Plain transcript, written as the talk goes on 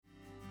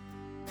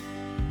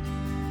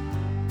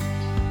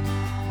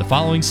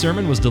following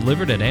sermon was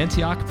delivered at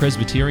Antioch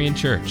Presbyterian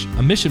Church,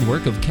 a mission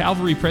work of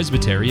Calvary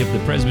Presbytery of the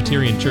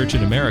Presbyterian Church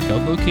in America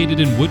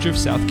located in Woodruff,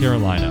 South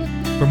Carolina.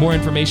 For more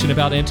information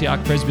about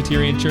Antioch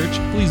Presbyterian Church,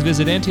 please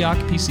visit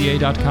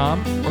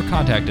antiochpca.com or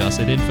contact us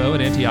at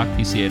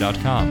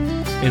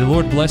info@antiochpca.com. May the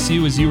Lord bless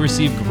you as you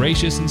receive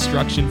gracious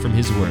instruction from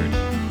His Word.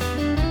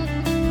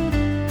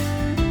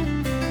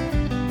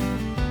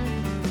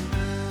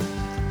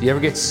 Do you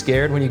ever get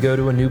scared when you go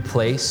to a new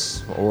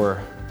place,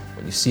 or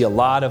when you see a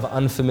lot of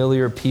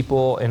unfamiliar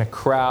people in a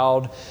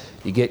crowd?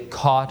 You get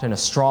caught in a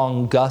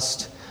strong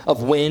gust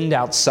of wind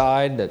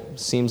outside that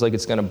seems like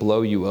it's going to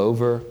blow you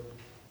over.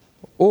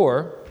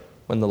 Or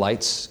when the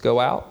lights go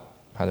out,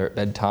 either at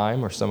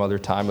bedtime or some other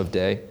time of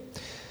day.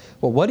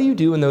 Well, what do you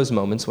do in those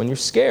moments when you're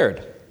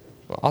scared?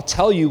 Well, I'll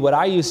tell you what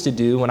I used to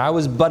do when I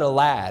was but a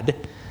lad.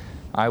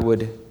 I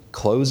would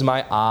close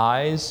my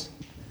eyes,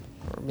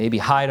 or maybe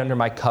hide under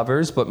my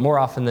covers, but more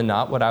often than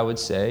not, what I would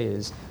say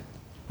is,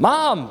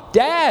 "Mom,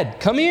 Dad,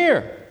 come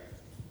here."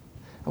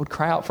 I would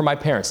cry out for my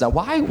parents. Now,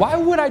 why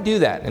would I do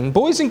that? And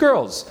boys and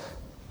girls,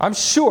 I'm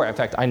sure, in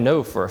fact, I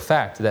know for a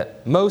fact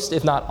that most,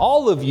 if not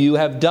all of you,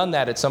 have done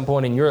that at some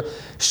point in your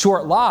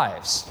short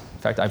lives.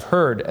 In fact, I've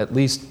heard at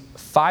least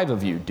 5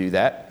 of you do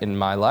that in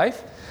my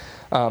life.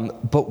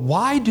 But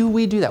why do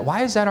we do that?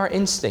 Why is that our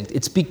instinct?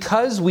 It's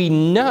because we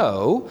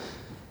know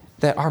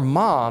that our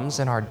moms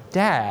and our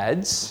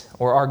dads,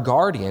 or our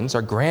guardians,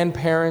 our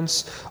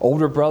grandparents,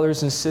 older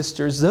brothers and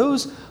sisters,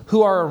 those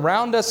who are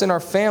around us in our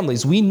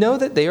families, we know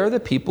that they are the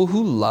people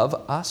who love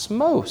us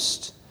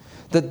most.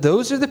 That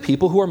those are the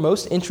people who are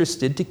most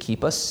interested to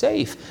keep us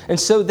safe. And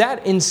so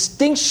that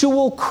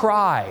instinctual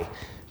cry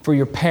for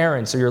your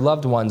parents or your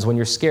loved ones when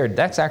you're scared,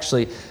 that's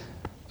actually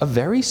a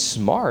very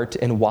smart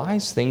and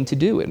wise thing to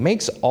do. It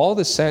makes all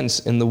the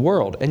sense in the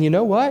world. And you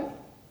know what?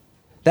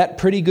 That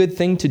pretty good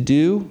thing to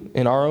do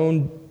in our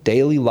own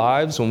daily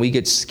lives when we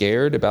get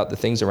scared about the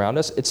things around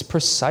us, it's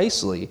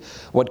precisely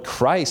what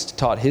Christ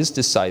taught His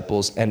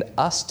disciples and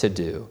us to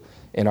do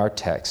in our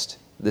text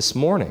this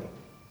morning.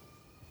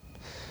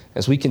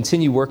 As we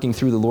continue working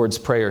through the Lord's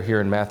Prayer here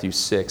in Matthew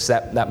 6,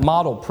 that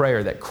model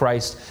prayer that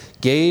Christ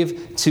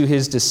gave to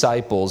His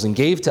disciples and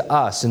gave to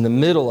us in the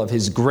middle of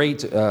His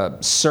great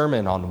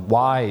sermon on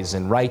wise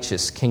and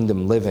righteous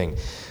kingdom living,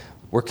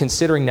 we're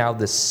considering now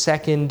the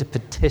second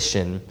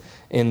petition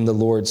in the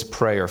Lord's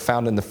Prayer,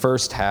 found in the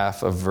first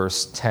half of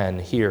verse 10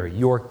 here.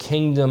 Your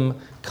kingdom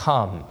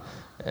come.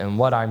 And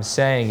what I'm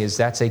saying is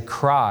that's a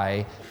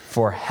cry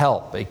for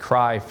help, a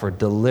cry for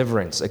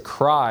deliverance, a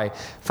cry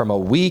from a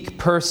weak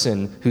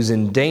person who's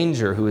in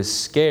danger, who is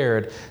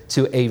scared,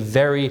 to a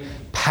very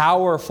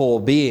powerful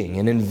being,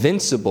 an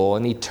invincible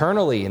and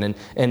eternally and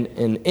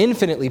an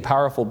infinitely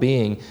powerful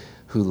being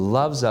who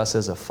loves us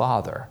as a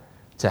father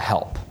to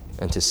help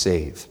and to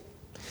save.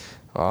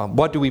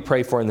 What do we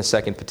pray for in the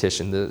second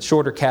petition? The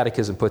Shorter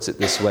Catechism puts it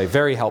this way,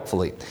 very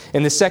helpfully.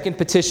 In the second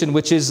petition,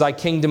 which is thy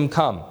kingdom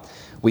come,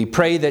 we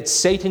pray that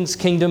Satan's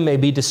kingdom may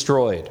be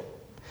destroyed,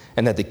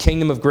 and that the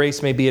kingdom of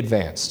grace may be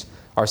advanced,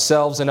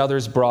 ourselves and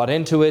others brought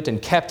into it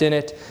and kept in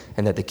it,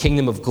 and that the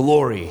kingdom of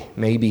glory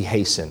may be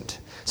hastened.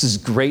 This is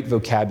great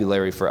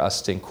vocabulary for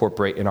us to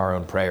incorporate in our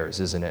own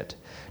prayers, isn't it?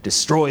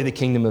 Destroy the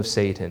kingdom of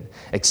Satan,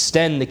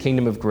 extend the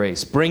kingdom of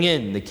grace, bring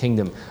in the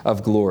kingdom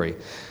of glory.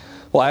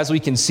 Well, as we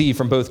can see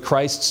from both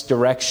Christ's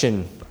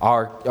direction,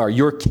 our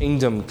your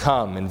kingdom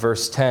come in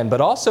verse 10,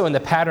 but also in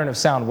the pattern of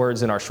sound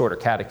words in our Shorter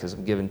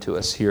Catechism given to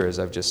us here, as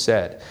I've just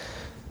said,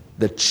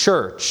 the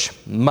church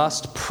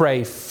must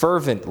pray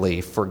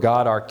fervently for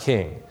God our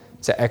King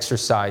to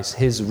exercise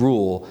His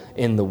rule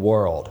in the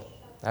world.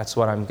 That's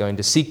what I'm going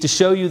to seek to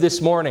show you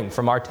this morning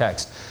from our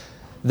text.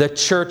 The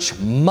church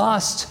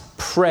must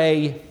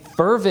pray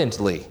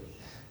fervently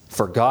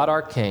for God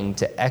our King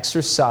to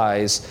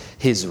exercise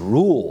His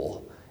rule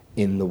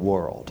in the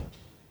world.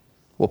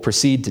 We'll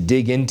proceed to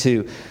dig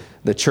into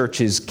the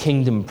church's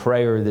kingdom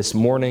prayer this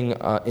morning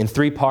in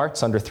 3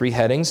 parts under 3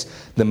 headings: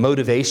 the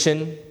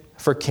motivation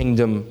for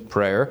kingdom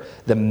prayer,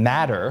 the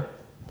matter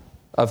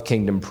of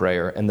kingdom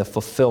prayer, and the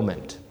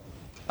fulfillment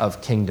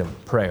of kingdom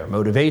prayer.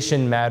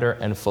 Motivation, matter,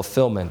 and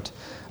fulfillment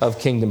of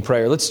kingdom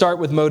prayer. Let's start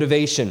with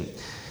motivation.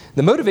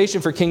 The motivation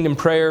for kingdom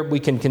prayer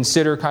we can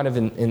consider kind of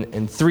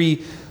in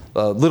 3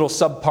 little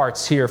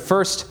subparts here.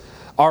 First,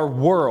 our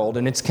world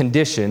and its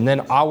condition,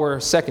 then our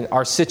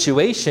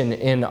situation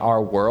in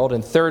our world,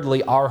 and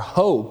thirdly, our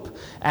hope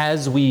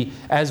as we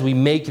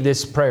make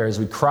this prayer, as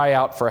we cry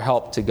out for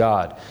help to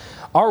God.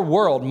 Our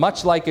world,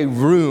 much like a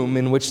room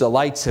in which the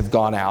lights have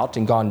gone out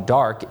and gone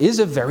dark, is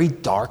a very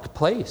dark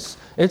place.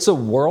 It's a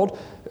world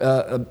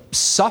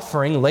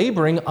suffering,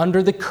 laboring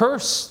under the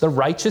curse, the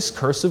righteous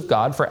curse of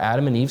God for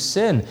Adam and Eve's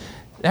sin.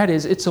 That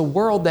is, it's a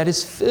world that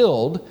is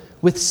filled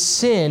with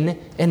sin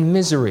and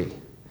misery,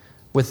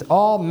 with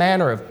all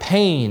manner of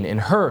pain and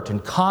hurt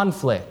and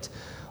conflict.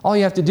 All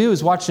you have to do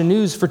is watch the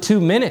news for 2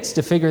 minutes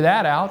to figure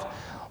that out,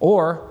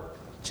 or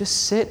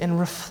just sit and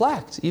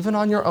reflect even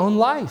on your own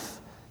life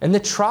and the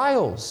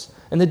trials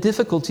and the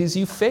difficulties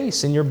you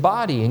face in your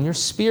body, in your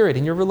spirit,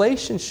 in your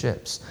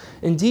relationships.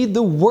 Indeed,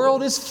 the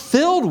world is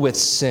filled with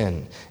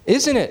sin,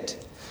 isn't it?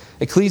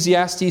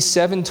 Ecclesiastes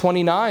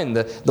 7:29,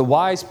 the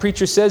wise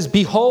preacher says,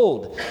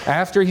 "Behold,"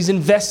 after he's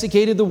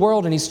investigated the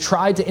world and he's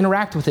tried to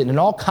interact with it in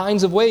all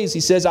kinds of ways, he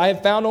says, "I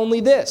have found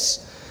only this,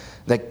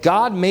 that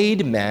God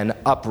made men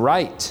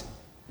upright,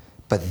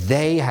 but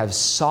they have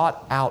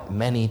sought out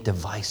many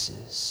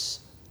devices."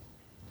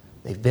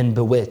 They've been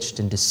bewitched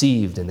and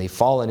deceived, and they've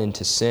fallen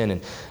into sin.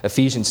 In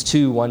Ephesians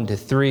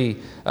 2:1-3,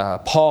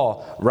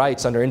 Paul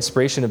writes under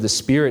inspiration of the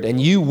Spirit,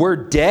 "And you were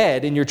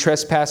dead in your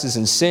trespasses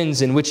and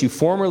sins, in which you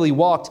formerly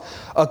walked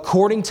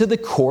according to the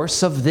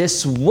course of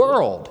this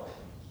world."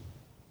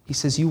 He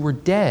says you were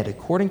dead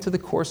according to the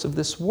course of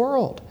this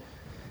world,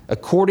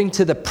 according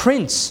to the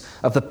prince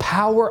of the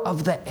power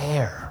of the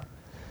air,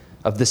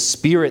 of the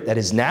spirit that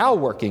is now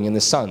working in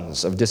the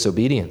sons of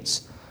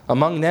disobedience.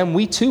 Among them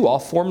we too all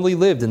formerly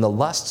lived in the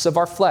lusts of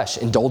our flesh,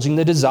 indulging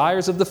the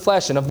desires of the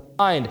flesh and of the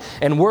mind,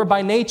 and were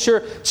by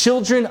nature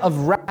children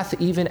of wrath,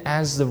 even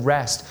as the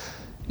rest.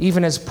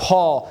 Even as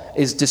Paul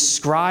is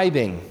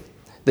describing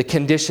the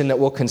condition that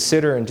we'll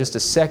consider in just a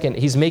second,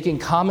 he's making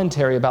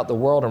commentary about the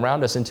world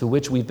around us into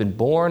which we've been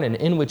born and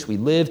in which we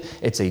live.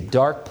 It's a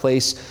dark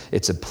place.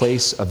 It's a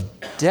place of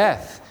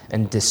death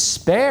and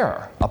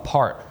despair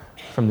apart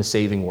from the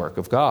saving work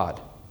of God.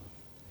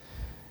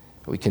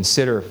 We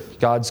consider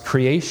God's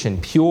creation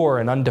pure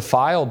and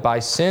undefiled by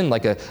sin,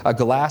 like a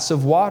glass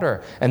of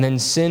water. And then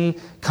sin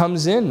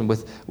comes in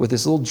with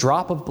this little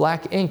drop of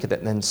black ink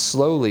that then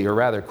slowly, or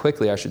rather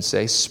quickly, I should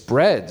say,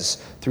 spreads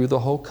through the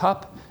whole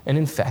cup and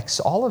infects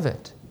all of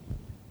it.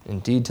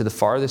 Indeed, to the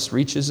farthest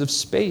reaches of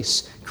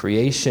space,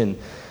 creation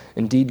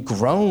indeed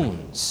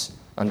groans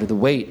under the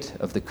weight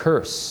of the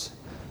curse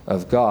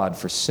of God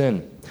for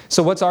sin.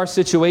 So what's our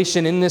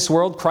situation in this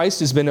world? Christ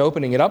has been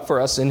opening it up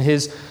for us in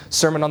his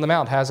Sermon on the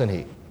Mount, hasn't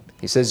he?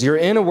 He says, you're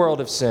in a world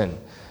of sin.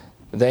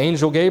 The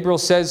angel Gabriel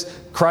says,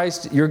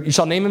 Christ, you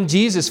shall name him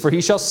Jesus, for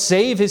he shall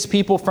save his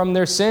people from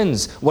their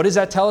sins. What does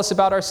that tell us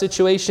about our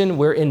situation?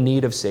 We're in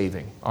need of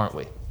saving, aren't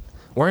we?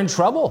 We're in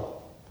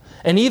trouble.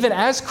 And even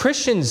as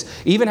Christians,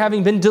 even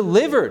having been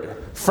delivered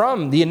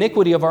from the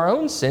iniquity of our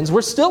own sins,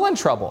 we're still in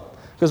trouble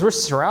because we're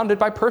surrounded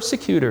by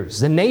persecutors.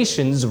 The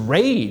nations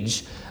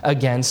rage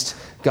against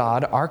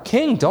God, our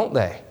King, don't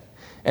they?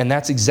 And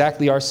that's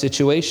exactly our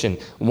situation,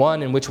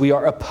 one in which we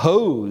are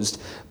opposed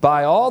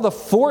by all the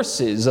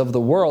forces of the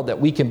world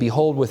that we can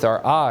behold with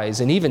our eyes,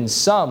 and even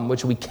some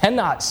which we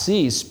cannot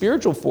see,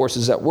 spiritual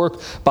forces at work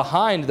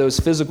behind those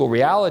physical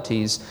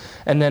realities,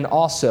 and then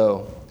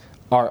also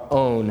our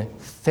own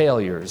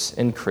failures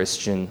in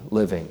Christian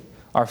living.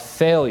 Our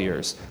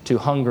failures to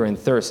hunger and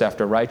thirst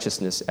after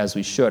righteousness as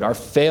we should. Our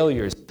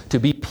failures to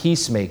be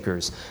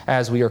peacemakers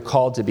as we are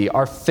called to be.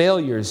 Our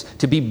failures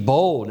to be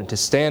bold and to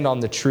stand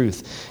on the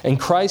truth. And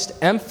Christ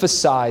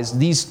emphasized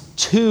these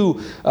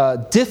two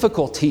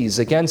difficulties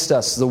against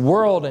us, the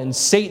world and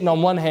Satan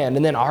on one hand,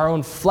 and then our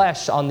own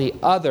flesh on the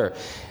other.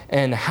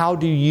 And how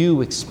do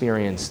you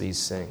experience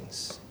these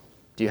things?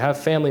 Do you have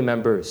family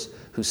members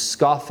who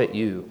scoff at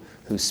you,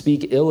 who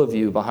speak ill of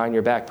you behind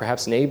your back,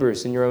 perhaps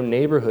neighbors in your own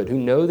neighborhood who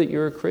know that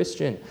you're a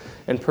Christian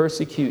and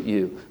persecute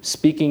you?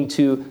 Speaking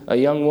to a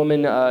young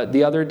woman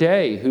the other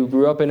day who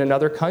grew up in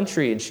another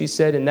country, and she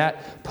said in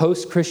that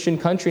post-Christian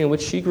country in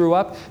which she grew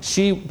up,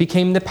 she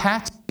became the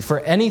patsy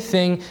for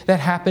anything that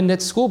happened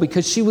at school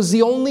because she was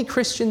the only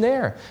Christian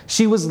there.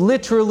 She was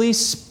literally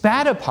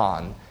spat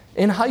upon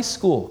in high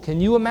school. Can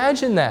you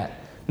imagine that?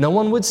 No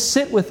one would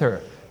sit with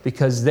her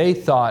because they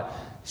thought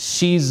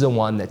she's the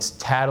one that's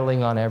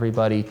tattling on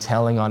everybody,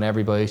 telling on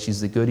everybody.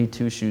 She's the goody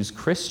two-shoes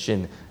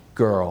Christian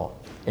girl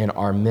in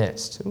our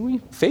midst. We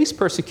face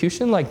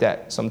persecution like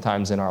that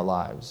sometimes in our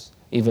lives,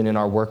 even in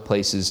our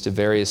workplaces to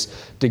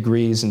various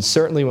degrees. And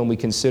certainly when we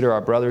consider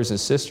our brothers and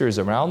sisters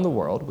around the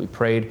world, we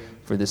prayed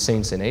for the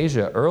saints in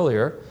Asia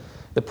earlier,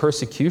 the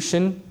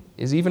persecution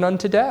is even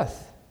unto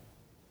death.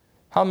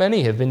 How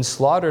many have been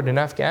slaughtered in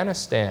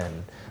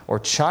Afghanistan or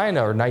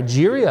China or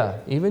Nigeria,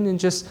 even in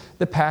just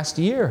the past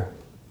year?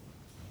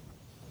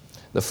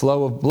 The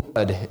flow of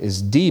blood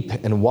is deep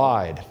and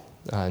wide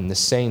in the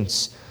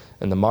saints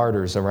and the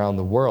martyrs around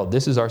the world.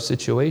 This is our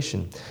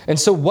situation. And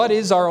so what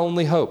is our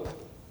only hope?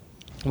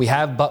 We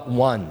have but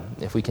one,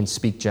 if we can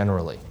speak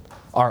generally.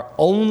 Our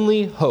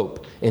only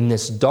hope in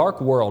this dark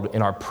world,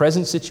 in our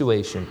present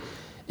situation,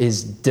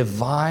 is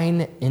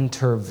divine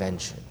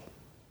intervention.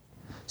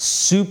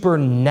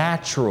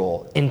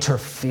 Supernatural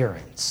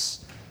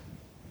interference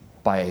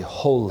by a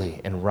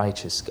holy and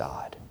righteous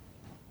God.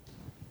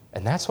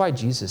 And that's why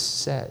Jesus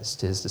says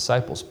to his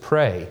disciples,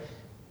 pray,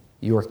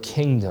 your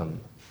kingdom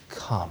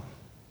come.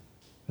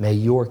 May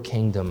your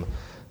kingdom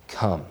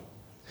come.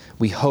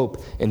 We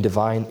hope in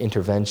divine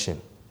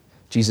intervention.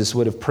 Jesus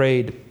would have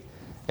prayed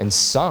and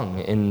sung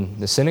in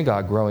the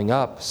synagogue growing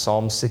up,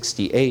 Psalm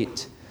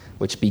 68,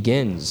 which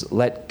begins,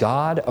 let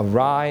God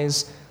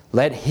arise,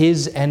 let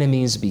his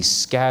enemies be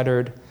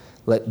scattered,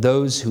 let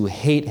those who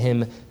hate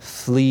him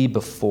flee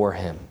before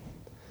him.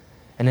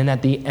 And then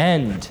at the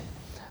end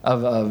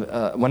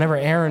whenever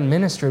Aaron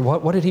ministered,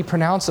 what did he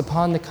pronounce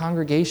upon the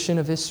congregation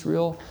of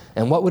Israel?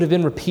 And what would have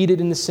been repeated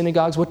in the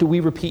synagogues? What do we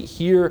repeat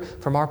here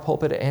from our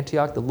pulpit at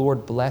Antioch? The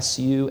Lord bless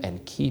you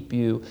and keep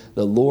you.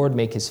 The Lord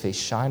make his face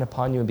shine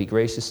upon you and be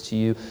gracious to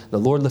you. The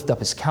Lord lift up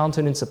his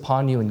countenance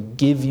upon you and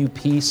give you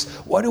peace.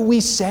 What are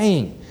we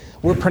saying?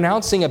 We're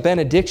pronouncing a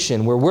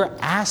benediction where we're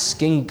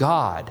asking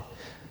God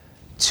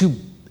to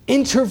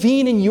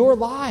intervene in your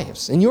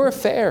lives, in your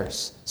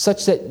affairs,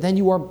 such that then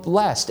you are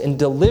blessed and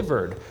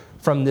delivered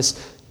from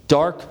this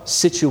dark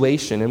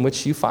situation in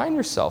which you find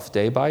yourself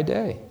day by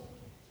day.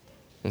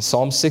 In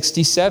Psalm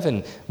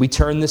 67, we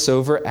turn this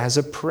over as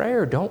a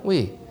prayer, don't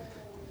we?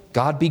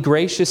 God be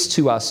gracious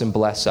to us and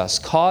bless us.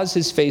 Cause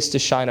his face to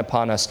shine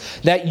upon us,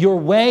 that your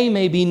way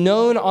may be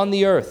known on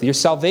the earth, your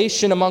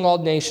salvation among all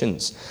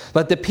nations.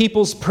 Let the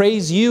peoples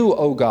praise you,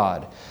 O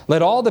God.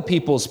 Let all the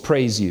peoples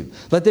praise you.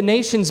 Let the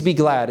nations be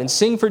glad and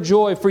sing for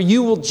joy, for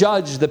you will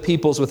judge the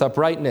peoples with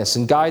uprightness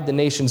and guide the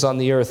nations on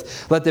the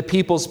earth. Let the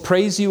peoples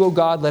praise you, O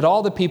God. Let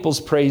all the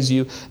peoples praise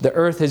you. The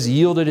earth has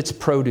yielded its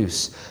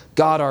produce.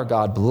 God our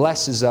God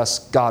blesses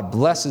us. God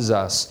blesses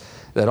us,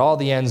 that all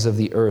the ends of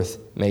the earth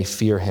may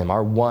fear him.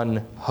 Our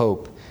one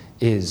hope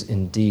is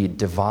indeed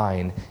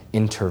divine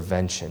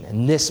intervention.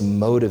 And this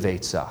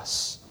motivates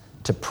us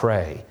to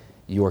pray,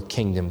 your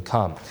kingdom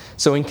come.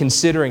 So in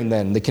considering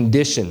then the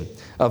condition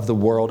of the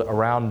world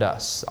around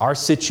us, our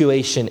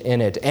situation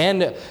in it,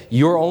 and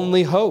your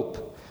only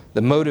hope,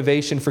 the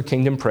motivation for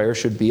kingdom prayer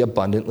should be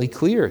abundantly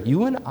clear.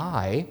 You and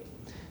I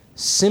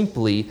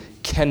simply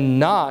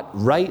cannot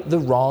right the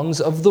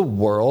wrongs of the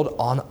world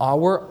on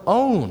our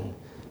own,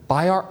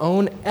 by our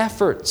own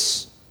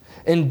efforts.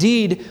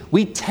 Indeed,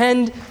 we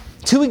tend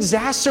to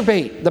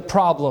exacerbate the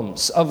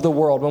problems of the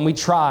world when we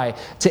try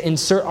to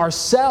insert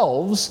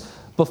ourselves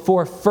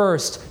before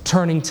first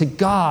turning to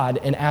God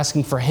and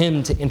asking for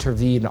him to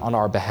intervene on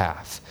our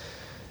behalf.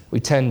 We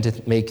tend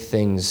to make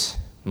things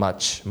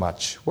much,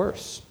 much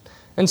worse.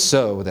 And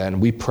so then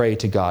we pray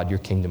to God, your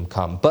kingdom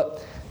come.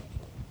 But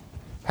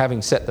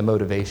having set the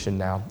motivation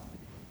now,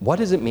 what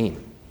does it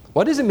mean?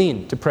 What does it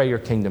mean to pray your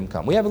kingdom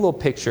come? We have a little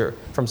picture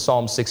from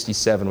Psalm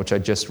 67, which I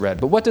just read.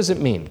 But what does it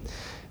mean?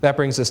 That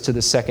brings us to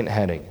the second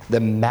heading, the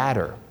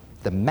matter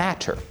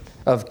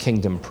of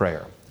kingdom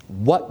prayer.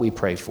 What we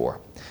pray for.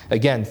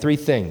 Again, three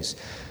things.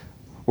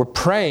 We're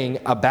praying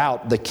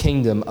about the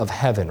kingdom of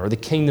heaven or the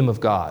kingdom of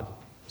God.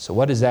 So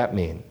what does that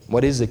mean?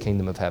 What is the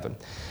kingdom of heaven?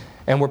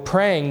 And we're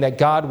praying that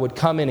God would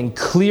come in and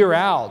clear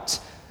out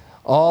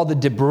all the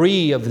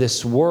debris of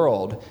this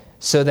world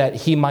so that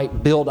he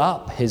might build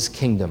up his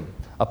kingdom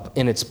up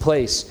in its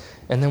place.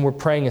 And then we're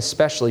praying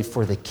especially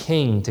for the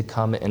King to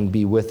come and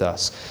be with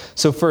us.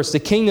 So first, the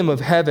kingdom of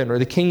heaven or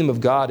the kingdom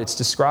of God, it's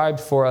described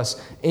for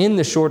us in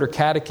the shorter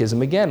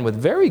catechism, again, with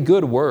very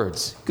good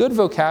words, good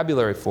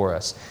vocabulary for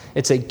us.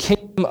 It's a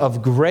kingdom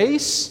of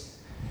grace,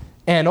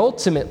 and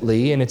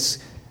ultimately, in its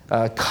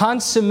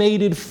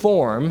consummated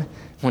form,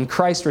 when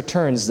Christ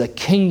returns, the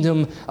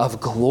kingdom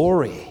of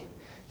glory.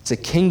 It's a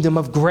kingdom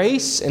of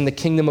grace and the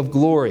kingdom of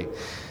glory.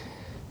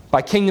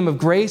 By kingdom of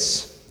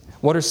grace,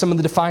 what are some of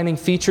the defining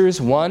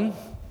features? One,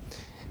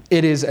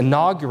 it is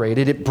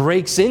inaugurated, it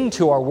breaks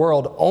into our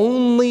world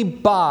only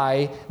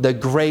by the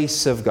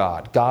grace of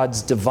God,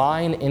 God's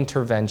divine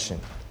intervention.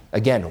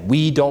 Again,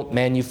 we don't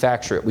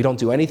manufacture it. We don't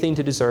do anything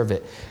to deserve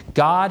it.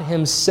 God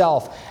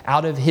himself,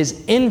 out of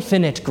his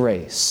infinite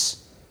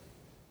grace,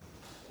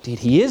 indeed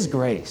he is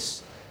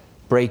grace,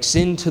 breaks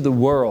into the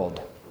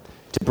world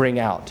to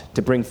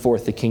bring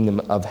forth the kingdom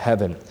of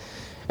heaven.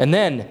 And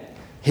then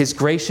his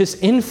gracious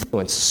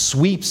influence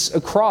sweeps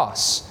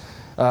across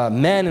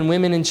men and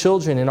women and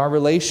children in our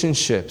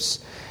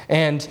relationships.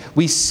 And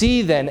we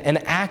see then an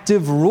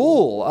active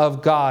rule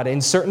of God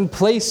in certain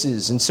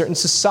places, in certain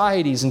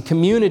societies and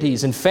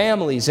communities and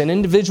families and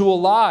individual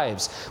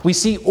lives. We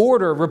see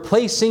order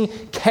replacing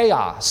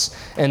chaos.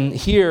 And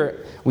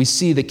here we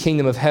see the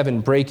kingdom of heaven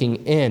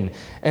breaking in.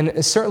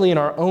 And certainly in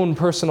our own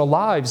personal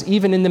lives,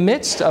 even in the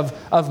midst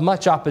of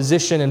much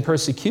opposition and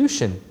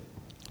persecution,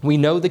 we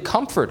know the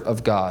comfort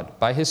of God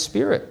by his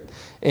Spirit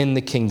in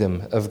the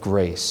kingdom of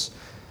grace,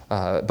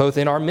 both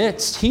in our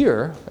midst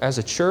here as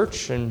a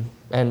church and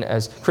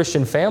as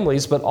Christian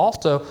families, but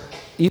also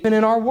even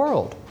in our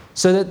world,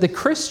 so that the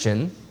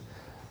Christian,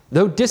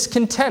 though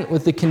discontent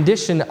with the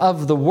condition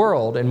of the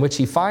world in which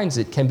he finds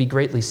it, can be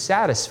greatly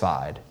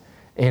satisfied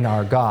in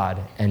our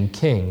God and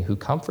King who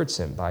comforts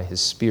him by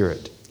his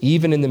Spirit,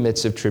 even in the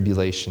midst of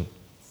tribulation.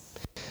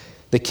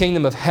 The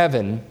kingdom of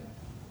heaven,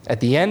 at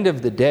the end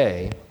of the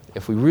day,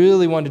 if we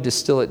really want to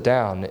distill it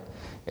down,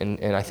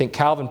 and I think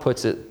Calvin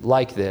puts it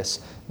like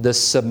this, the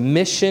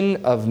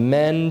submission of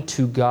men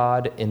to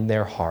God in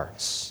their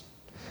hearts.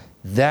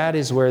 That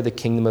is where the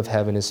kingdom of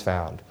heaven is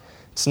found.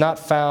 It's not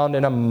found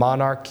in a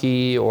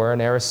monarchy or an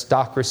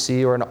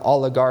aristocracy or an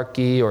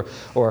oligarchy or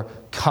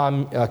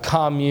a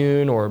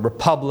commune or a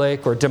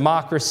republic or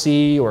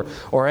democracy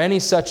or any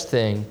such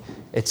thing.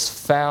 It's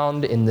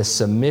found in the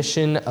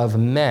submission of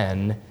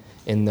men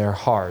in their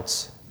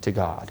hearts to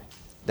God.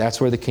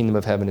 That's where the kingdom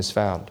of heaven is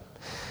found.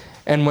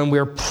 And when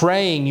we're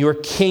praying, your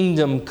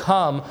kingdom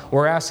come,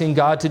 we're asking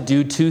God to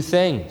do two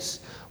things.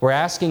 We're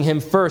asking him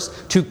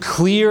first to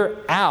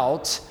clear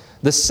out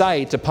the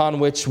site upon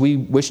which we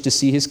wish to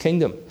see his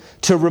kingdom,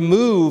 to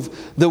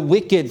remove the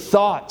wicked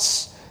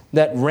thoughts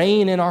that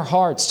reign in our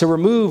hearts, to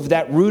remove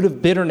that root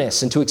of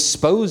bitterness and to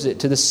expose it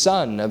to the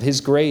sun of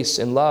his grace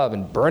and love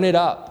and burn it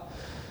up,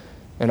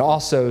 and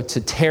also to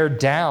tear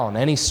down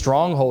any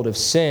stronghold of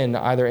sin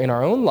either in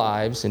our own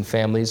lives, in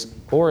families,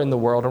 or in the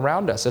world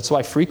around us. That's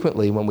why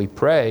frequently when we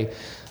pray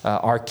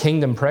our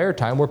kingdom prayer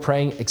time, we're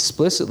praying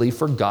explicitly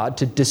for God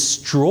to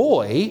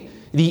destroy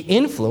the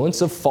influence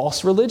of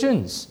false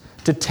religions,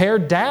 to tear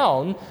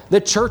down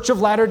the Church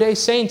of Latter-day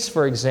Saints,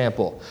 for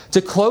example,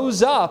 to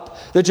close up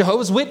the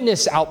Jehovah's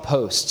Witness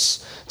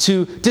outposts,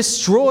 to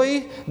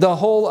destroy the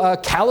whole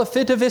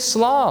caliphate of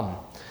Islam,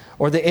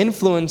 or the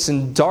influence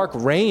and dark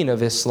reign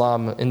of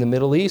Islam in the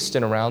Middle East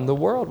and around the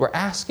world. We're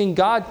asking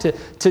God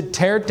to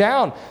tear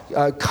down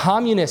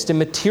communist and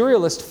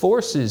materialist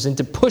forces and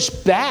to push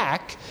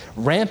back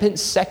rampant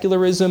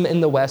secularism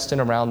in the West and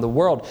around the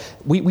world.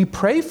 We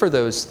pray for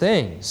those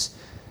things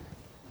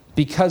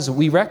because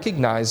we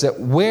recognize that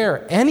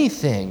where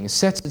anything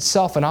sets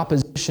itself in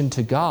opposition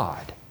to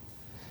God,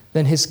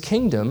 then his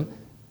kingdom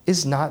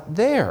is not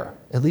there,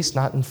 at least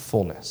not in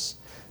fullness.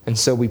 And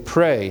so we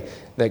pray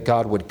that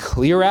God would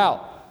clear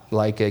out,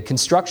 like a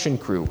construction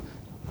crew,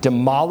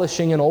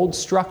 demolishing an old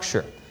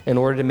structure in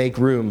order to make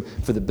room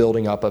for the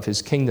building up of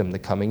his kingdom, the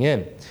coming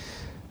in.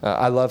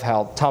 I love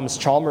how Thomas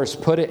Chalmers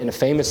put it in a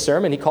famous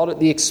sermon. He called it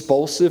the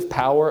expulsive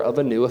power of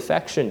a new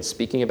affection,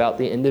 speaking about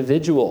the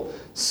individual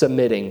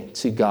submitting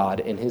to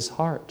God in his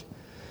heart.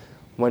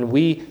 When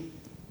we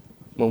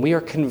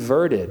are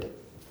converted,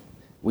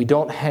 we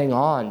don't hang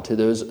on to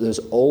those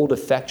old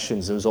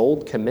affections, those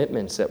old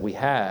commitments that we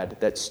had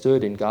that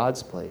stood in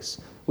God's place.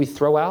 We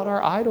throw out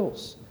our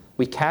idols.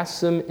 We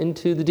cast them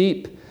into the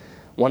deep.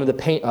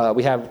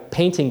 We have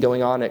painting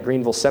going on at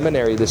Greenville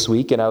Seminary this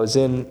week, and I was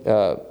in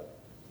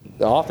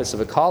the office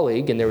of a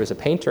colleague, and there was a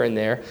painter in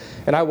there.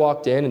 And I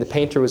walked in, and the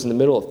painter was in the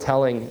middle of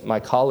telling my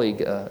colleague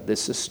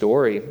this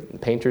story. The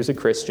painter's a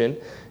Christian,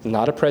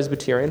 not a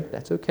Presbyterian.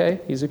 That's okay.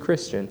 He's a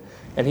Christian.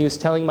 And he was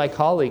telling my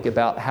colleague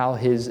about how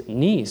his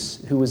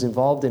niece, who was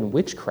involved in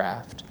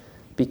witchcraft,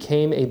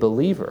 became a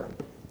believer.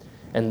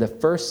 And the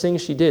first thing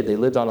she did, they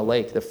lived on a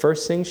lake, the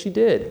first thing she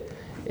did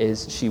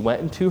is she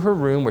went into her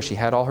room where she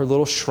had all her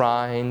little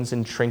shrines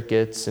and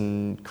trinkets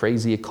and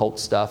crazy occult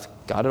stuff,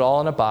 got it all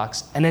in a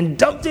box, and then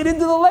dumped it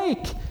into the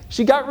lake.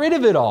 She got rid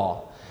of it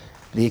all.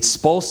 The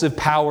expulsive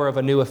power of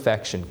a new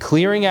affection,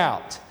 clearing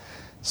out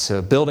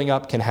so building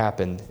up can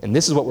happen. And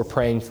this is what we're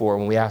praying for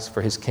when we ask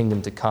for his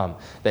kingdom to come,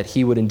 that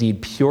he would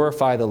indeed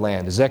purify the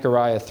land.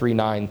 Zechariah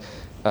 3:9,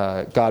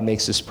 God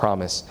makes this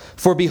promise.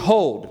 For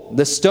behold,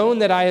 the stone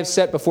that I have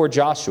set before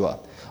Joshua,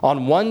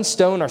 on one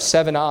stone are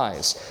 7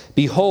 eyes.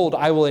 Behold,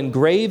 I will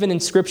engrave an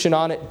inscription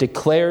on it,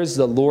 declares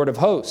the Lord of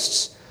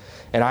hosts,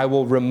 and I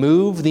will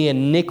remove the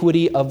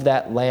iniquity of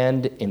that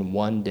land in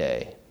one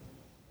day.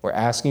 We're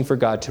asking for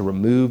God to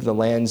remove the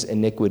land's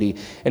iniquity.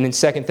 And in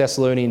 2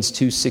 Thessalonians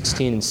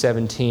 2:16 and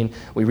 17,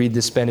 we read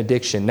this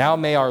benediction. Now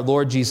may our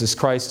Lord Jesus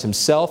Christ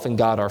himself and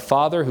God our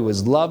Father, who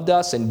has loved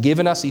us and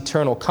given us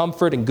eternal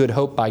comfort and good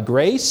hope by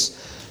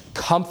grace,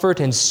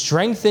 comfort and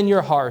strengthen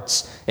your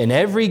hearts in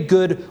every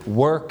good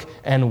work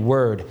and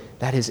word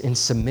that is in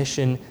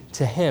submission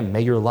to him.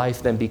 May your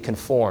life then be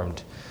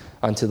conformed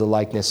unto the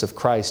likeness of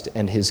Christ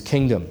and his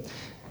kingdom.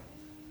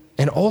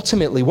 And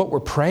ultimately, what we're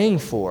praying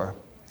for,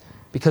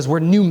 because we're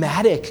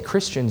pneumatic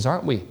Christians,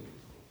 aren't we?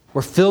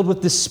 We're filled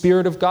with the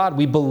Spirit of God.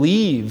 We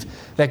believe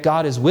that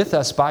God is with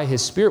us by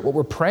his Spirit. What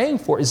we're praying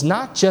for is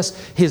not just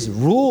his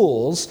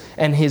rules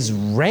and his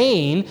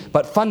reign,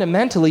 but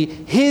fundamentally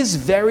his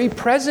very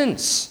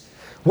presence.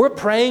 We're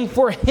praying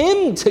for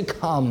him to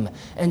come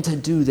and to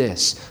do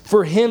this,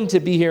 for him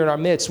to be here in our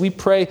midst. We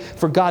pray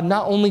for God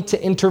not only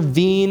to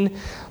intervene,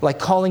 like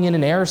calling in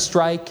an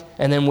airstrike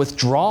and then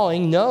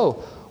withdrawing.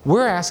 No,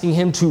 we're asking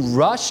him to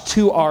rush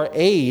to our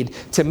aid,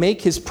 to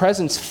make his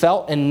presence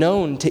felt and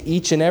known to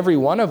each and every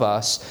one of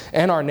us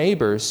and our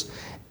neighbors,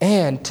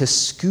 and to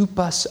scoop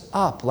us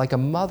up like a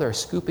mother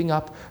scooping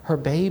up her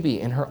baby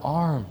in her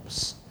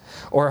arms,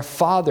 or a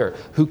father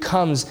who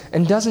comes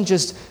and doesn't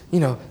just,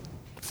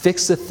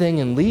 fix the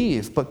thing and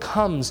leave, but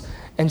comes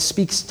and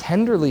speaks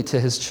tenderly to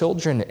his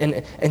children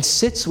and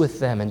sits with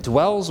them and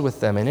dwells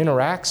with them and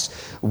interacts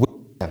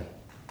with them.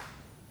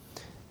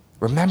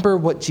 Remember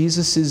what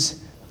Jesus'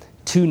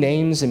 2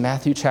 names in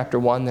Matthew chapter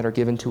 1 that are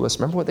given to us.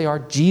 Remember what they are?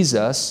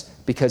 Jesus,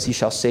 because he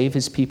shall save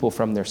his people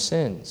from their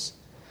sins.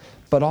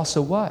 But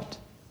also what?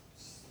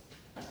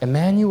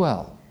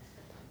 Emmanuel.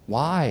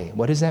 Why?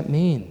 What does that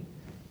mean?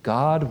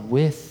 God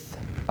with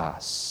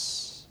us.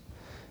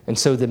 And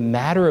so the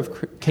matter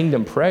of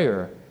kingdom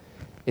prayer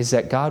is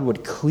that God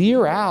would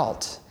clear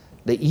out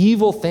the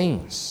evil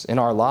things in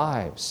our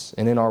lives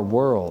and in our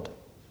world,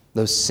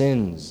 those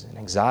sins and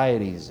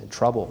anxieties and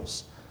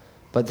troubles,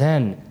 but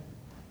then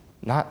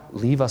not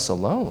leave us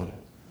alone,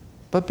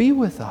 but be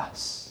with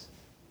us.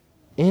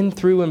 in,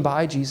 through, and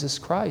by Jesus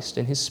Christ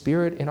and his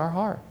Spirit in our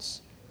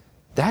hearts.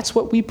 That's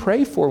what we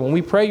pray for when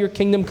we pray, your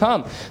kingdom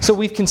come. So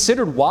we've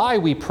considered why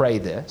we pray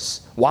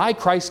this, why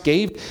Christ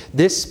gave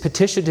this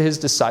petition to his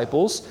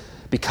disciples,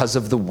 because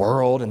of the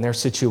world and their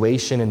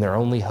situation and their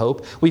only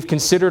hope. We've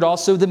considered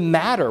also the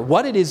matter,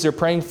 what it is they're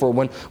praying for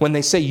when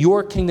they say,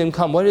 your kingdom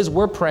come, what it is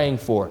we're praying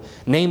for,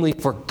 namely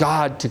for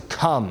God to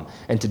come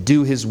and to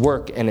do his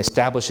work and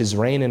establish his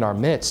reign in our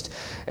midst.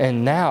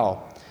 And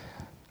now,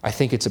 I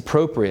think it's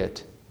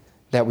appropriate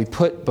that we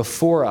put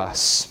before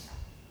us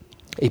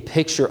a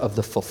picture of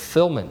the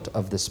fulfillment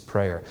of this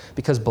prayer.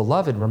 Because,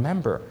 beloved,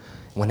 remember,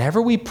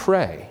 whenever we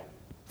pray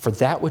for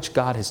that which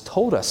God has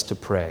told us to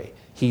pray,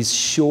 he's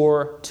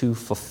sure to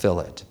fulfill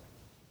it.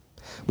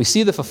 We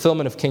see the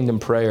fulfillment of kingdom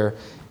prayer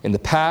in the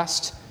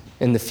past,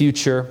 in the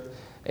future,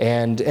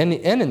 and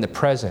in the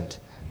present.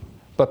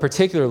 But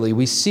particularly,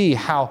 we see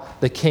how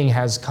the King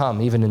has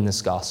come, even in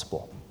this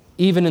gospel,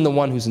 even in the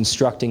one who's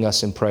instructing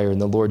us in prayer, in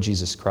the Lord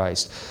Jesus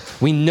Christ.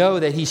 We know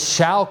that he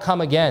shall come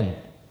again.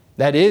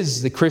 That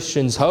is the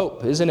Christian's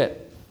hope, isn't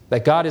it?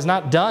 That God is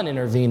not done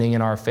intervening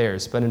in our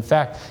affairs, but in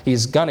fact,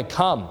 he's going to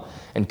come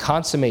and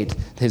consummate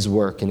his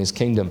work in his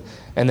kingdom.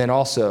 And then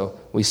also,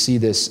 we see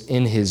this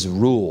in his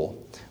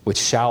rule, which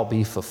shall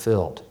be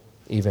fulfilled,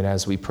 even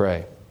as we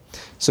pray.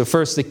 So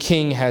first, the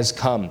King has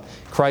come.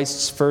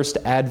 Christ's first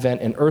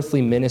advent and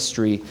earthly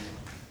ministry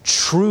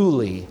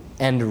truly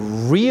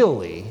and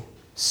really,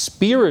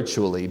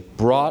 spiritually,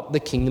 brought the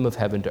kingdom of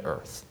heaven to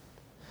earth.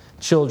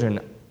 Children,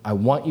 I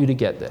want you to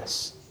get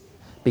this,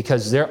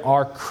 because there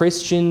are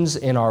Christians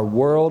in our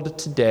world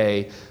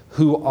today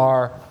who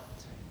are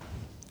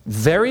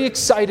very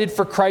excited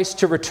for Christ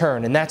to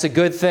return, and that's a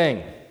good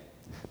thing.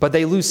 But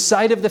they lose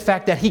sight of the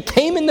fact that he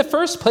came in the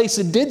first place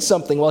and did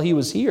something while he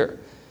was here.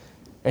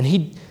 And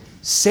he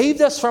saved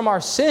us from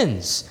our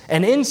sins,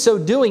 and in so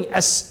doing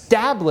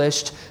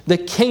established the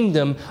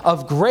kingdom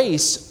of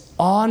grace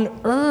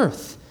on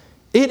earth.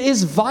 It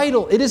is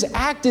vital, it is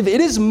active, it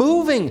is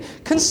moving.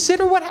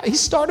 Consider he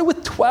started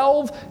with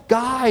 12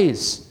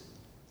 guys.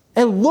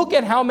 And look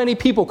at how many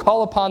people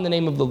call upon the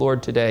name of the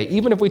Lord today.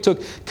 Even if we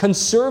took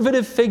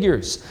conservative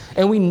figures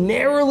and we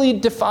narrowly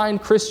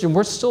defined Christian,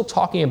 we're still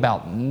talking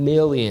about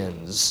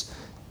millions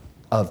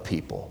of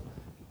people.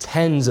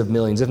 Tens of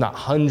millions, if not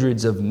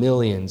hundreds of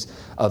millions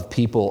of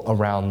people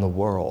around the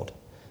world.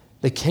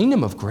 The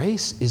kingdom of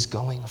grace is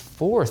going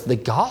forth. The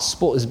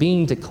gospel is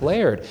being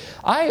declared.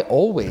 I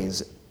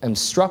always am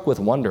struck with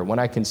wonder when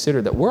I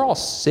consider that we're all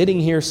sitting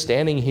here,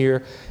 standing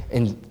here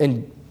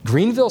in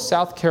Greenville,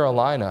 South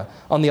Carolina,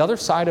 on the other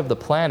side of the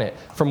planet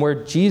from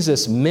where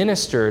Jesus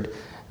ministered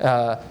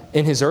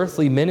in his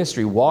earthly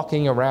ministry,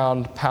 walking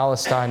around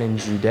Palestine and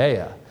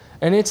Judea.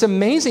 And it's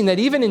amazing that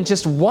even in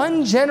just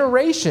one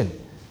generation,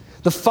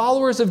 the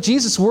followers of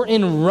Jesus were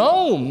in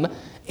Rome,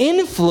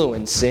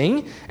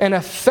 influencing and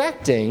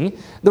affecting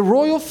the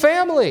royal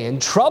family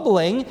and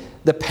troubling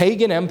the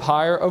pagan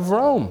empire of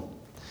Rome.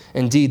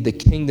 Indeed, the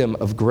kingdom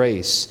of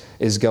grace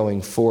is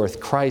going forth.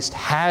 Christ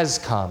has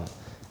come,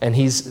 and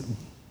he's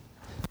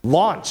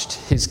launched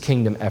his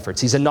kingdom efforts.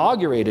 He's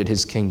inaugurated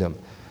his kingdom.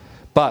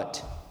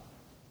 But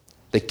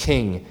the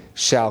King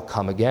shall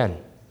come again.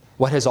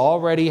 What has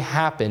already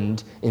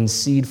happened in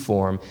seed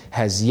form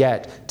has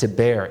yet to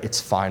bear its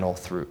final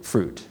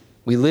fruit.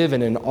 We live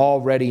in an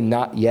already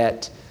not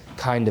yet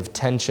kind of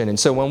tension. And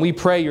so when we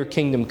pray, your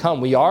kingdom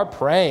come, we are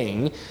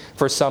praying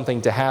for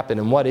something to happen.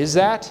 And what is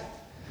that?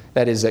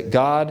 That is that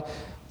God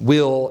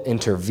will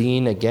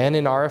intervene again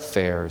in our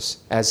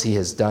affairs as he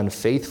has done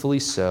faithfully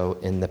so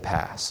in the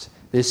past.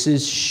 This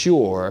is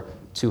sure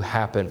to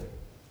happen.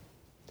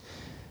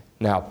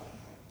 Now,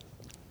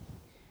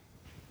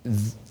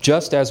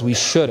 just as we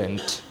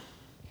shouldn't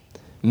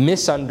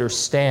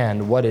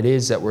misunderstand what it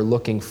is that we're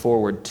looking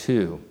forward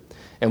to,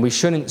 and we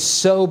shouldn't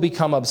so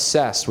become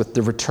obsessed with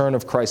the return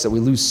of Christ that we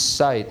lose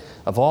sight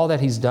of all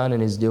that he's done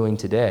and is doing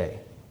today,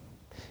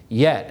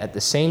 yet, at the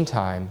same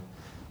time,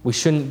 we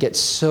shouldn't get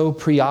so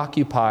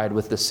preoccupied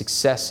with the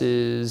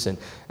successes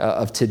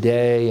of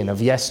today and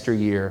of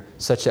yesteryear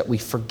such that we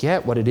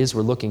forget what it is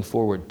we're looking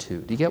forward to.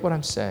 Do you get what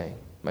I'm saying?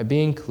 Am I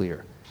being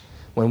clear?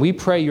 When we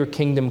pray, your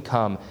kingdom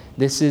come,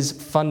 this is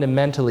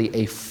fundamentally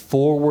a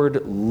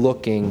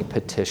forward-looking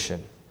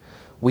petition.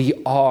 We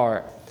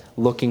are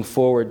looking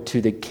forward to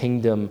the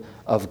kingdom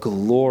of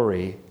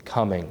glory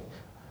coming,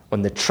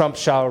 when the trump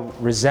shall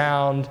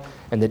resound,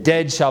 and the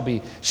dead shall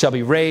be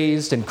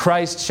raised, and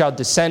Christ shall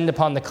descend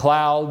upon the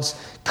clouds,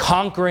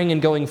 conquering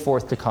and going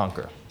forth to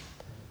conquer.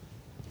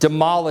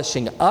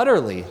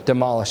 Utterly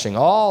demolishing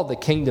all the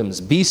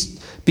kingdoms,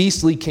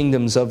 beastly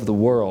kingdoms of the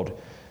world,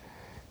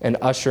 and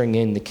ushering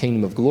in the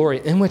kingdom of glory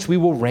in which we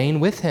will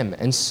reign with him.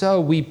 And so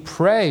we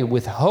pray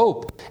with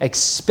hope,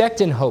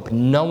 expectant hope,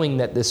 knowing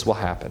that this will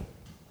happen.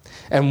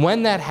 And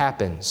when that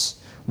happens,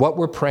 what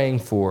we're praying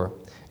for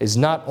is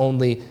not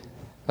only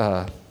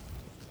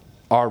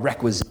our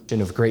requisition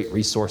of great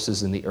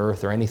resources in the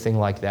earth or anything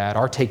like that,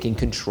 our taking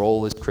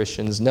control as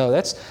Christians. No,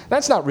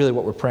 that's not really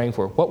what we're praying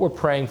for. What we're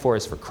praying for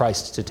is for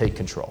Christ to take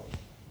control,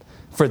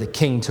 for the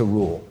King to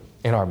rule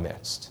in our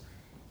midst.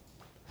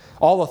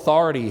 All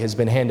authority has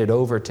been handed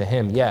over to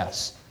him,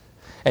 yes.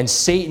 And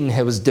Satan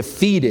was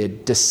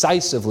defeated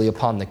decisively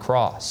upon the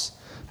cross.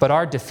 But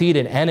our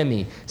defeated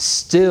enemy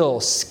still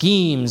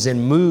schemes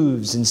and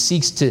moves and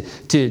seeks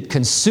to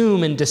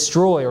consume and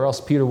destroy, or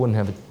else Peter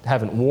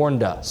haven't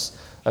warned us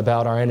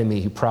about our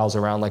enemy who prowls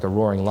around like a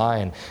roaring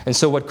lion. And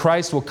so what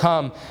Christ will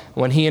come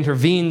when he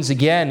intervenes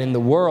again in the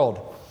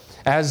world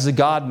as the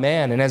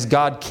God-man and as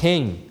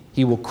God-king,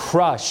 he will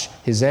crush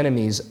his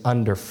enemies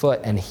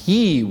underfoot, and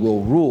he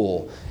will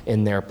rule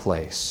in their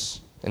place.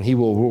 And he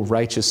will rule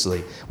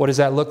righteously. What does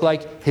that look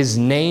like? His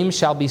name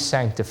shall be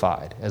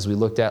sanctified, as we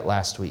looked at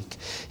last week.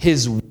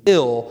 His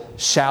will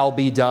shall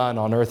be done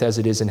on earth as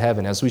it is in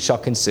heaven, as we shall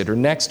consider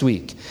next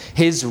week.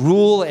 His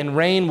rule and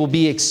reign will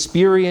be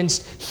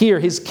experienced here.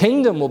 His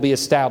kingdom will be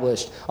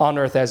established on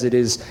earth as it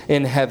is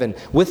in heaven,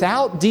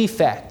 without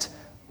defect,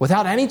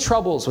 without any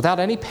troubles, without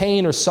any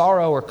pain or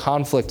sorrow or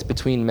conflict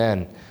between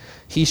men.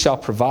 He shall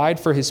provide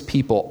for his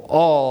people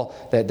all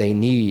that they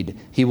need.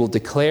 He will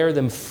declare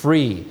them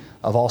free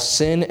of all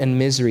sin and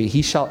misery.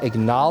 He shall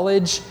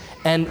acknowledge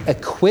and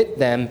acquit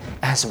them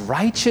as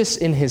righteous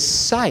in his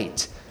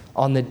sight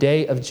on the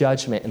day of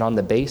judgment and on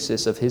the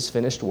basis of his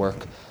finished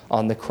work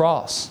on the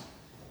cross.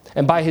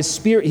 And by his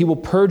Spirit, he will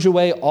purge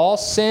away all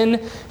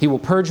sin. He will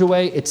purge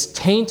away its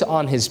taint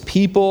on his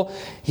people.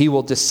 He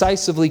will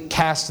decisively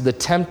cast the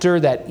tempter,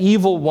 that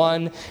evil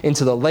one,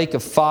 into the lake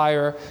of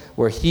fire,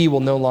 where he will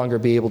no longer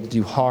be able to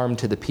do harm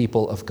to the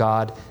people of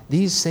God.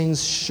 These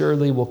things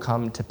surely will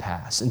come to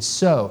pass. And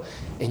so,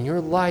 in your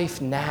life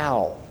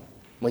now,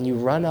 when you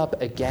run up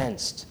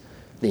against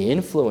the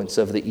influence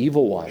of the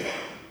evil one,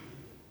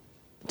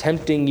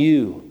 tempting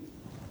you,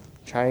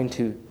 trying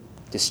to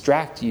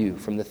distract you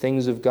from the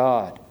things of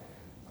God,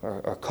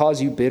 or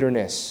cause you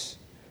bitterness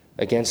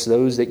against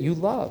those that you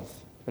love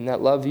and that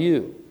love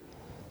you.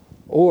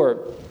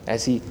 Or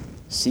as he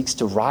seeks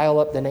to rile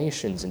up the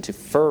nations into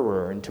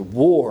furor, into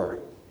war,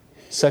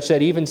 such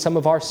that even some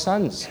of our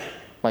sons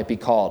might be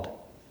called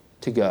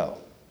to go.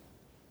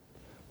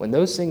 When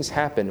those things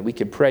happen, we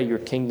can pray your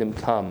kingdom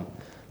come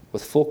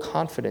with full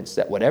confidence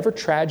that whatever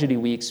tragedy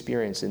we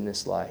experience in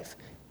this life,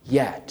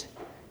 yet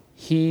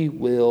he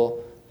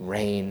will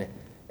reign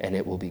and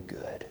it will be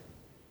good.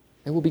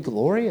 It will be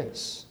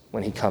glorious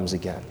when he comes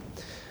again.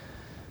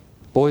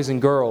 Boys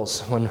and girls,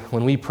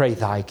 when we pray,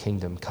 thy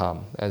kingdom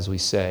come, as we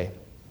say,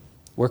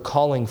 we're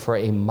calling for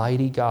a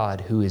mighty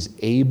God who is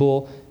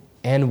able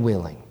and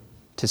willing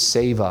to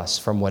save us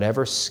from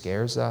whatever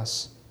scares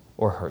us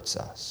or hurts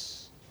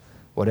us,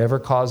 whatever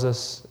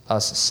causes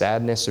us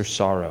sadness or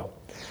sorrow.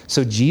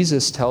 So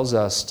Jesus tells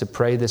us to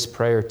pray this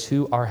prayer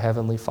to our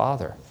Heavenly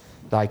Father.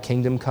 Thy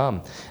kingdom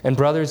come. And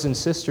brothers and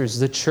sisters,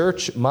 the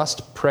church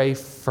must pray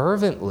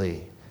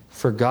fervently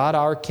for God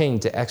our King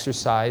to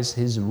exercise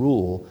his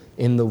rule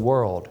in the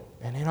world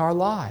and in our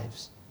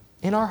lives,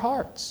 in our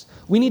hearts.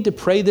 We need to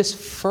pray this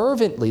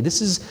fervently.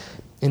 This is,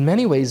 in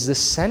many ways, the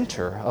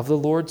center of the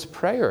Lord's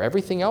Prayer.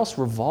 Everything else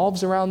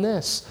revolves around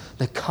this,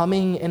 the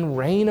coming and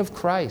reign of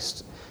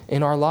Christ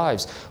in our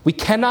lives. We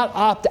cannot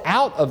opt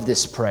out of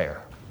this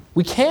prayer.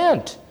 We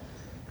can't.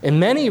 In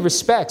many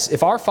respects,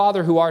 if our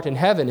Father who art in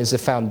heaven is the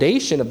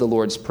foundation of the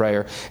Lord's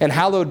Prayer, and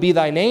hallowed be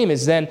thy name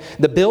is then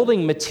the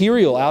building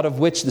material out of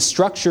which the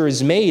structure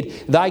is made,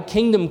 thy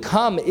kingdom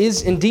come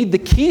is indeed the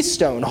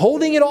keystone,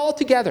 holding it all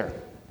together.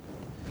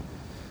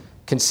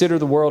 Consider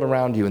the world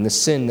around you and the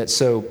sin that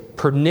so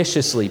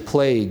perniciously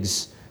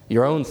plagues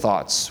your own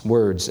thoughts,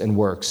 words, and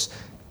works.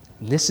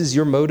 This is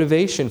your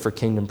motivation for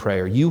kingdom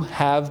prayer. You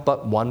have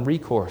but one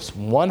recourse,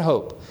 one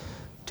hope,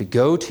 to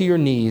go to your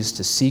knees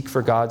to seek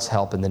for God's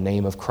help in the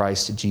name of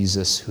Christ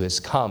Jesus, who has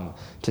come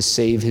to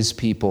save his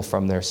people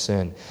from their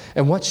sin.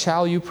 And what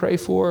shall you pray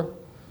for?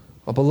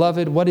 Well,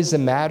 beloved, what is the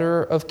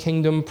matter of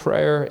kingdom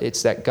prayer?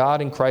 It's that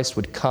God in Christ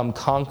would come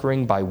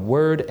conquering by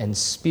word and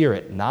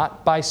spirit,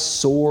 not by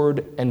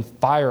sword and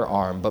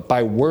firearm, but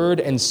by word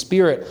and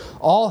spirit,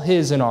 all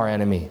his and our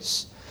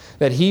enemies.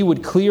 That he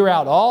would clear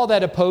out all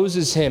that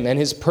opposes him and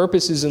his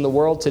purposes in the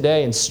world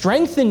today and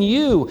strengthen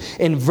you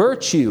in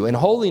virtue and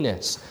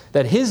holiness.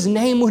 That his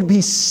name would be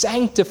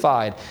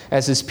sanctified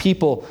as his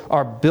people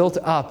are built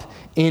up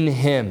in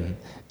him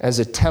as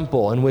a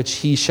temple in which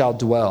he shall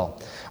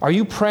dwell. Are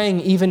you praying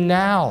even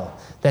now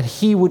that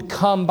he would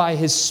come by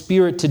his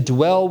Spirit to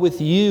dwell with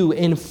you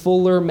in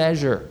fuller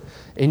measure,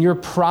 in your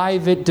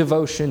private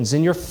devotions,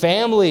 in your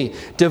family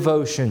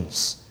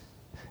devotions?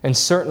 And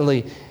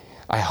certainly,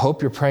 I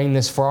hope you're praying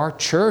this for our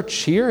church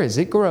here as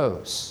it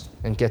grows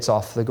and gets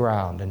off the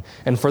ground,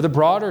 and for the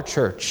broader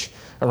church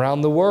around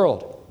the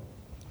world.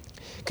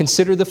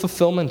 Consider the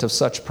fulfillment of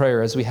such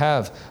prayer as we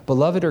have.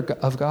 Beloved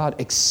of God,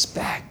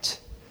 expect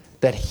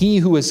that he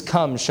who is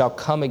come shall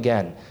come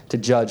again to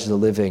judge the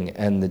living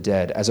and the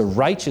dead, as a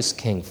righteous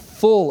king,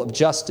 full of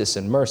justice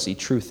and mercy,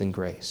 truth and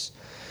grace.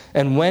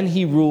 And when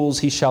he rules,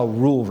 he shall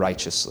rule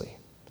righteously.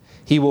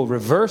 He will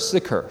reverse the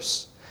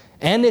curse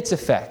and its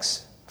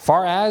effects,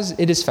 far as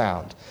it is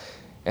found,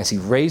 as he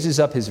raises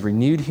up his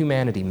renewed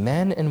humanity,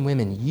 men and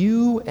women,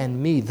 you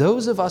and me,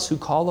 those of us who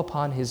call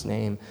upon his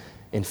name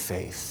in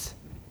faith.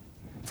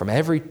 from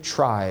every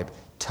tribe,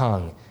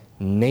 tongue,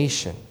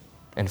 nation,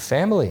 and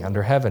family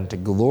under heaven to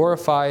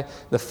glorify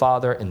the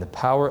Father in the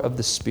power of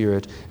the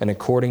Spirit and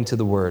according to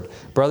the Word.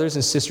 Brothers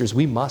and sisters,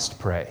 we must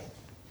pray,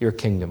 your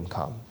kingdom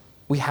come.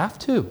 We have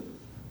to.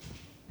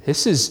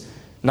 This is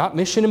not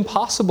mission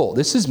impossible.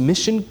 This is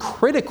mission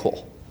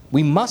critical.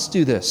 We must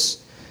do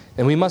this.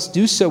 And we must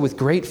do so with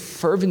great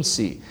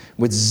fervency,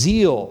 with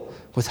zeal,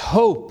 with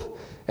hope,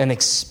 and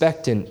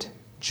expectant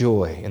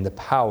joy in the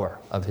power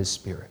of His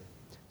Spirit.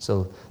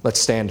 So let's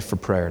stand for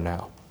prayer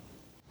now.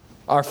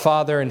 Our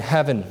Father in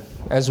heaven,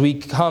 as we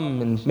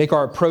come and make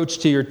our approach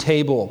to your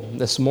table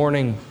this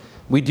morning,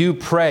 we do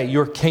pray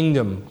your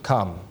kingdom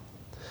come.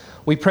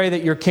 We pray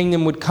that your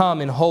kingdom would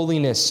come in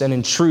holiness and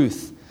in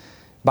truth,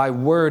 by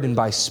word and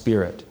by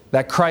spirit,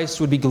 that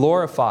Christ would be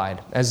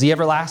glorified as the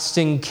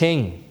everlasting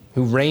King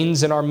who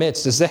reigns in our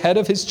midst as the head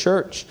of his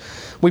church.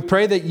 We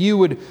pray that you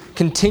would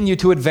continue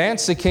to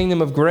advance the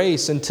kingdom of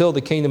grace until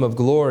the kingdom of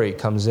glory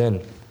comes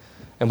in.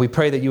 And we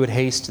pray that you would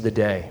haste the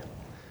day.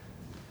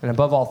 And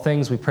above all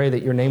things, we pray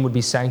that your name would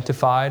be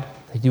sanctified,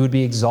 that you would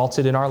be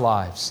exalted in our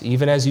lives,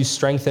 even as you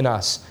strengthen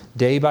us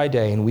day by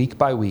day and week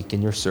by week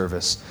in your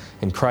service.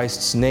 In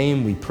Christ's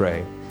name we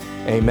pray.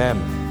 Amen.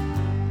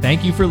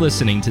 Thank you for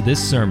listening to this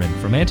sermon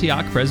from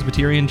Antioch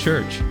Presbyterian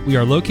Church. We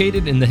are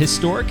located in the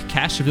historic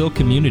Cashville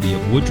community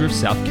of Woodruff,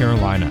 South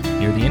Carolina,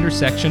 near the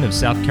intersection of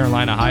South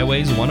Carolina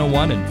Highways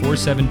 101 and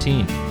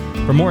 417.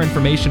 For more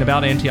information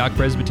about Antioch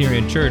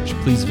Presbyterian Church,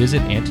 please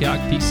visit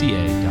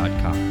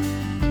antiochpca.com.